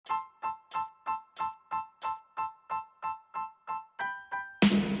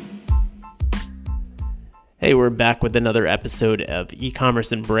Hey, we're back with another episode of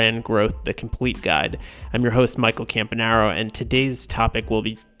E-commerce and Brand Growth, the Complete Guide. I'm your host, Michael Campanaro, and today's topic will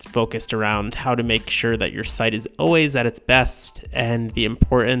be focused around how to make sure that your site is always at its best and the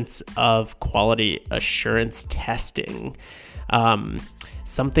importance of quality assurance testing.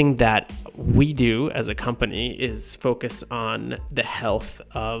 Something that we do as a company is focus on the health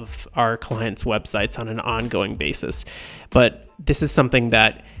of our clients' websites on an ongoing basis. But this is something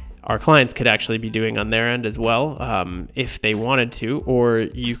that our clients could actually be doing on their end as well, if they wanted to, or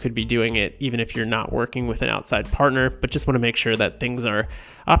you could be doing it even if you're not working with an outside partner, but just want to make sure that things are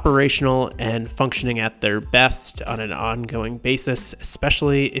operational and functioning at their best on an ongoing basis,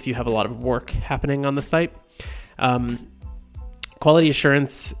 especially if you have a lot of work happening on the site. Quality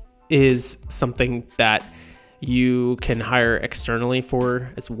assurance is something that you can hire externally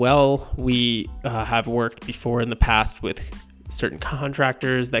for as well. We have worked before in the past with certain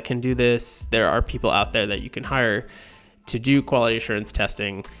contractors that can do this. There are people out there that you can hire to do quality assurance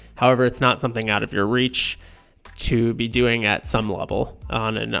testing. However, it's not something out of your reach to be doing at some level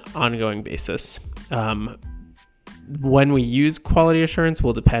on an ongoing basis. When we use quality assurance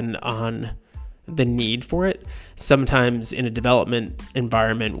will depend on the need for it. Sometimes in a development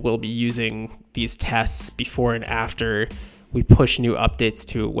environment, we'll be using these tests before and after we push new updates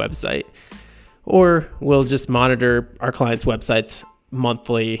to a website. Or we'll just monitor our clients' websites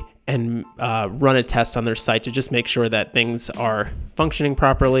monthly and run a test on their site to just make sure that things are functioning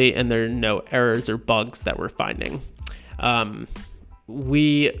properly and there are no errors or bugs that we're finding.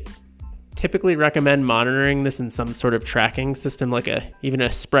 We typically recommend monitoring this in some sort of tracking system, like even a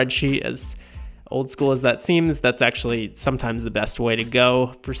spreadsheet. As old school as that seems, that's actually sometimes the best way to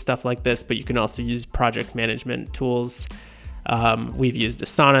go for stuff like this, but you can also use project management tools. We've used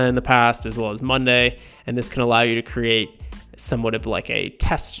Asana in the past as well as Monday, and this can allow you to create somewhat of like a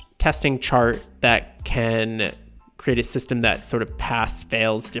testing chart that can create a system that sort of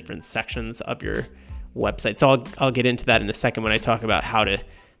fails different sections of your website. So I'll get into that in a second when I talk about how to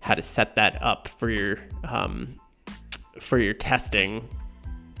set that up for your testing.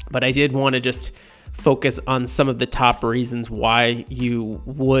 But I did want to just focus on some of the top reasons why you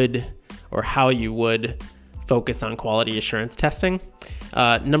would or how you would focus on quality assurance testing.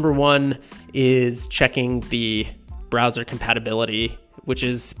 Number one is checking the browser compatibility, which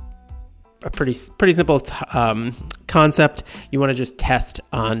is a pretty simple concept. You want to just test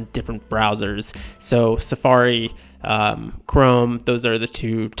on different browsers. So Safari, Chrome, those are the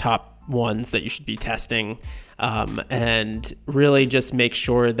two top ones that you should be testing. And really just make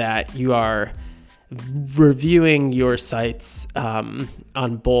sure that you are reviewing your sites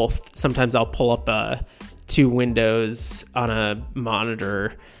on both. Sometimes I'll pull up two windows on a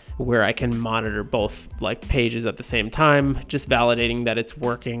monitor where I can monitor both like pages at the same time, just validating that it's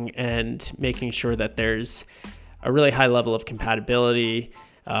working and making sure that there's a really high level of compatibility.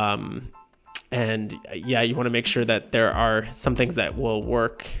 And yeah, you want to make sure that there are some things that will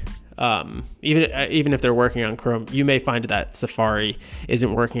work. Even if they're working on Chrome, you may find that Safari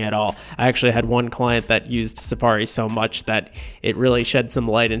isn't working at all. I actually had one client that used Safari so much that it really shed some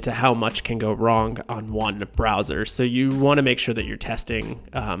light into how much can go wrong on one browser. So you want to make sure that you're testing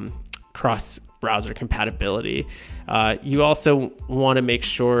cross-browser compatibility. You also want to make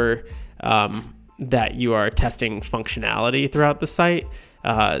sure that you are testing functionality throughout the site.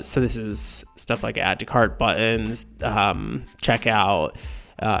 So this is stuff like add to cart buttons, checkout,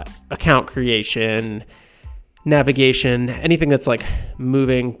 account creation, navigation, anything that's like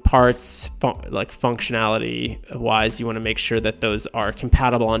moving parts, like functionality wise. You want to make sure that those are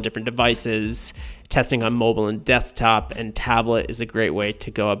compatible on different devices. Testing on mobile and desktop and tablet is a great way to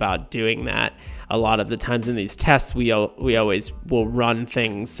go about doing that. A lot of the times in these tests, we always will run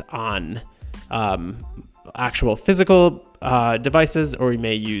things on actual physical devices, or we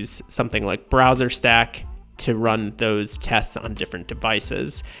may use something like Browser Stack to run those tests on different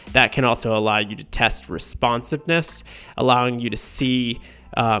devices. That can also allow you to test responsiveness, allowing you to see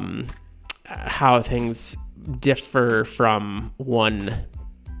how things differ from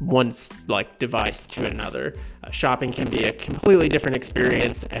one's like device to another. Shopping can be a completely different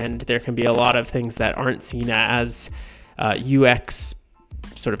experience, and there can be a lot of things that aren't seen as UX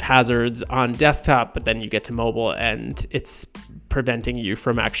sort of hazards on desktop, but then you get to mobile and it's preventing you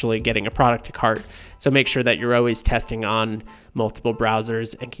from actually getting a product to cart. So make sure that you're always testing on multiple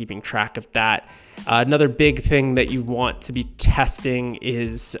browsers and keeping track of that. Another big thing that you want to be testing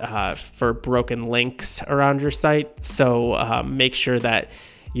is for broken links around your site. So make sure that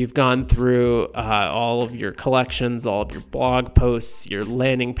you've gone through all of your collections, all of your blog posts, your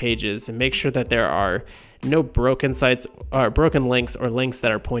landing pages, and make sure that there are no broken sites or broken links or links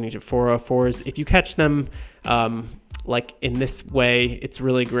that are pointing to 404s. If you catch them like in this way, it's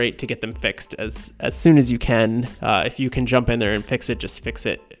really great to get them fixed as soon as you can. If you can jump in there and fix it, just fix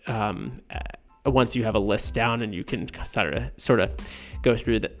it once you have a list down, and you can sort of go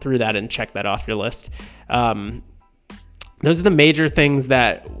through that and check that off your list. Those are the major things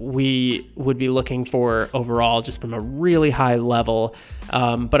that we would be looking for overall, just from a really high level.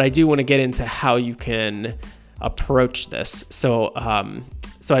 But I do want to get into how you can approach this. So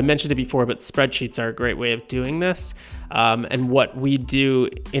I mentioned it before, but spreadsheets are a great way of doing this. And what we do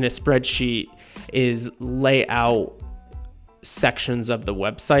in a spreadsheet is lay out sections of the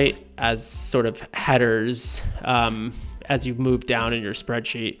website as sort of headers as you move down in your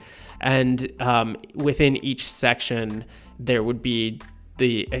spreadsheet. And within each section, there would be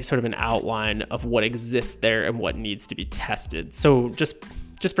the sort of an outline of what exists there and what needs to be tested. So just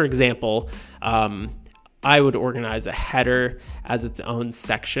for example, I would organize a header as its own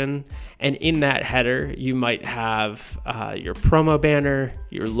section. And in that header, you might have your promo banner,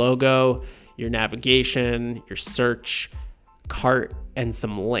 your logo, your navigation, your search, cart, and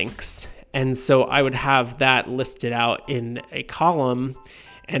some links. And so I would have that listed out in a column,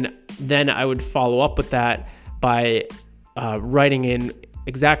 and then I would follow up with that by writing in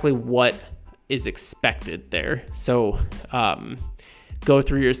exactly what is expected there. So go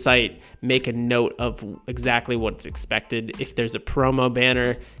through your site, make a note of exactly what's expected. If there's a promo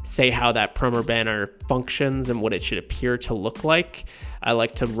banner, say how that promo banner functions and what it should appear to look like. I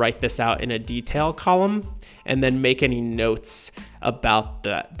like to write this out in a detail column and then make any notes about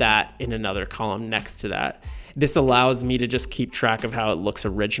that in another column next to that. This allows me to just keep track of how it looks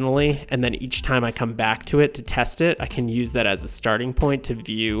originally, and then each time I come back to it to test it, I can use that as a starting point to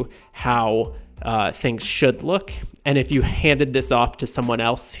view how things should look. And if you handed this off to someone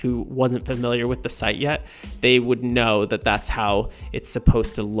else who wasn't familiar with the site yet, they would know that that's how it's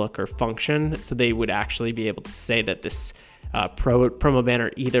supposed to look or function. So they would actually be able to say that this promo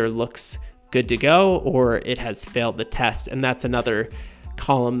banner either looks good to go or it has failed the test. And that's another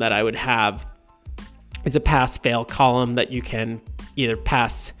column that I would have, is a pass-fail column that you can either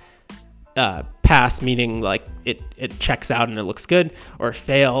pass meaning like it checks out and it looks good, or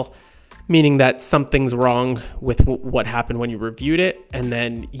fail meaning that something's wrong with what happened when you reviewed it, and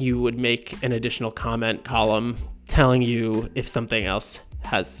then you would make an additional comment column telling you if something else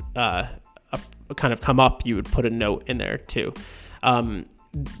has kind of come up. You would put a note in there too.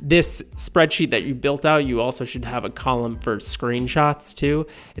 This spreadsheet that you built out, you also should have a column for screenshots too.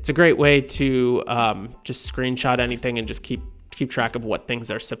 It's a great way to just screenshot anything and just keep track of what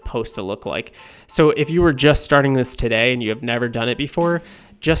things are supposed to look like. So if you were just starting this today and you have never done it before,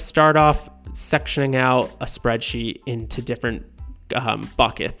 just start off sectioning out a spreadsheet into different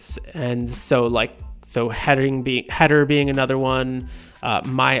buckets. And so header being another one,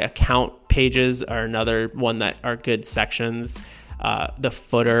 my account pages are another one that are good sections. The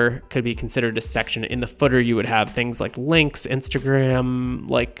footer could be considered a section. In the footer, you would have things like links, Instagram,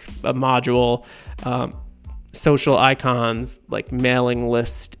 like a module, social icons, like mailing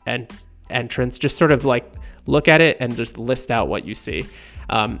list and entrance. Just sort of like look at it and just list out what you see.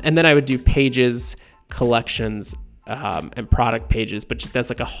 And then I would do pages, collections, and product pages, but just as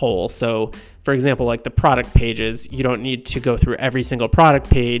like a whole. So for example, like the product pages, you don't need to go through every single product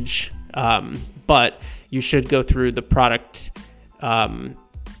page, but you should go through the product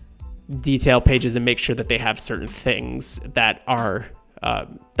detail pages and make sure that they have certain things that are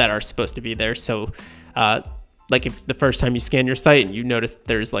supposed to be there. So like if the first time you scan your site and you notice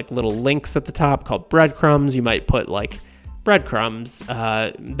there's like little links at the top called breadcrumbs, you might put like breadcrumbs.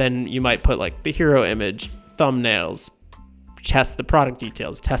 Then you might put like the hero image, thumbnails, test the product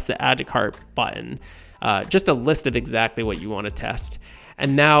details, test the add to cart button, just a list of exactly what you want to test.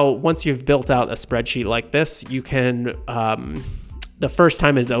 And now once you've built out a spreadsheet like this, you can, the first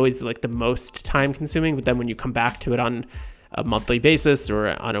time is always like the most time consuming, but then when you come back to it on a monthly basis or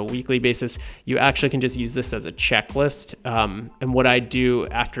on a weekly basis, you actually can just use this as a checklist. And what I do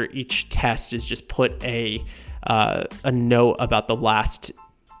after each test is just put a note about the last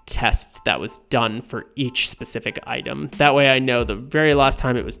test that was done for each specific item. That way I know the very last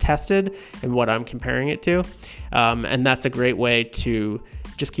time it was tested and what I'm comparing it to. And that's a great way to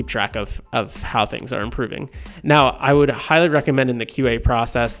just keep track of how things are improving. Now, I would highly recommend in the QA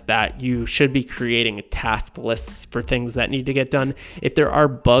process that you should be creating task lists for things that need to get done. If there are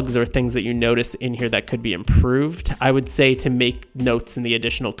bugs or things that you notice in here that could be improved, I would say to make notes in the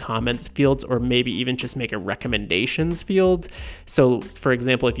additional comments fields, or maybe even just make a recommendations field. So for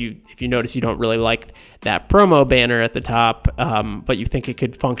example, if you notice you don't really like that promo banner at the top, but you think it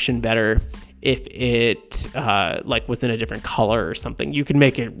could function better if it like was in a different color or something, you can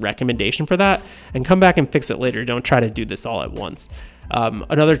make a recommendation for that and come back and fix it later. Don't try to do this all at once.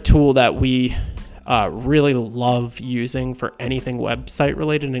 Another tool that we really love using for anything website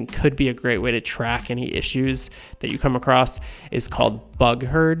related and could be a great way to track any issues that you come across is called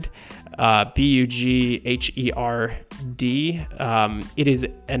BugHerd. BUGHERD. It is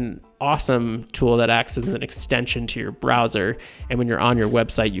an awesome tool that acts as an extension to your browser. And when you're on your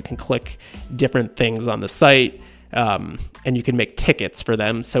website, you can click different things on the site, and you can make tickets for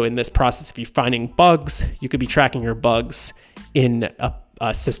them. So in this process, if you're finding bugs, you could be tracking your bugs in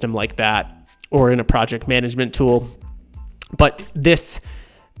a system like that or in a project management tool. But this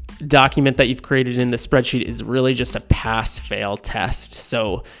document that you've created in the spreadsheet is really just a pass-fail test.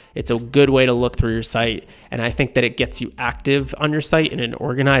 So it's a good way to look through your site. And I think that it gets you active on your site in an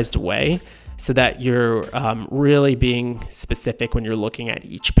organized way so that you're really being specific when you're looking at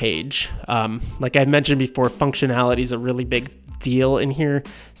each page. Like I mentioned before, functionality is a really big deal in here.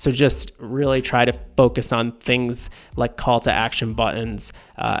 So just really try to focus on things like call to action buttons,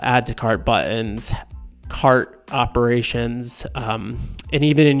 add to cart buttons, cart operations, and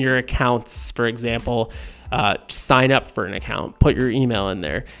even in your accounts, for example, sign up for an account, put your email in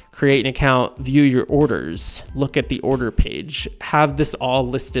there, create an account, view your orders, look at the order page, have this all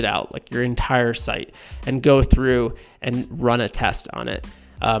listed out, like your entire site, and go through and run a test on it.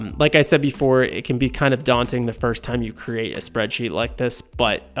 Like I said before, it can be kind of daunting the first time you create a spreadsheet like this,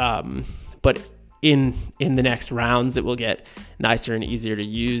 but in the next rounds, it will get nicer and easier to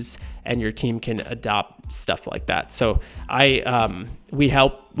use, and your team can adopt stuff like that. So we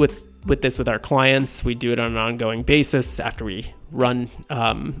help with this with our clients. We do it on an ongoing basis after we run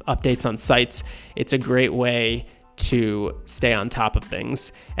updates on sites. It's a great way to stay on top of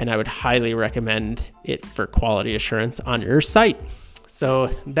things, and I would highly recommend it for quality assurance on your site. So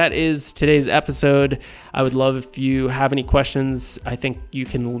that is today's episode. I would love if you have any questions. I think you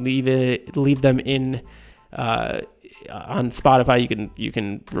can leave them in on Spotify. You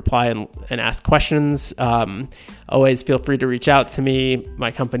can reply and ask questions. Always feel free to reach out to me. My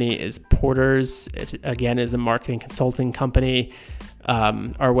company is Porters. It, again, is a marketing consulting company.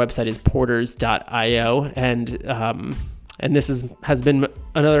 Our website is porters.io, and this has been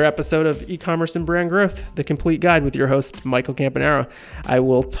another episode of E-commerce and Brand Growth, the complete guide with your host, Michael Campanaro. I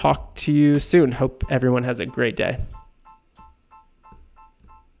will talk to you soon. Hope everyone has a great day.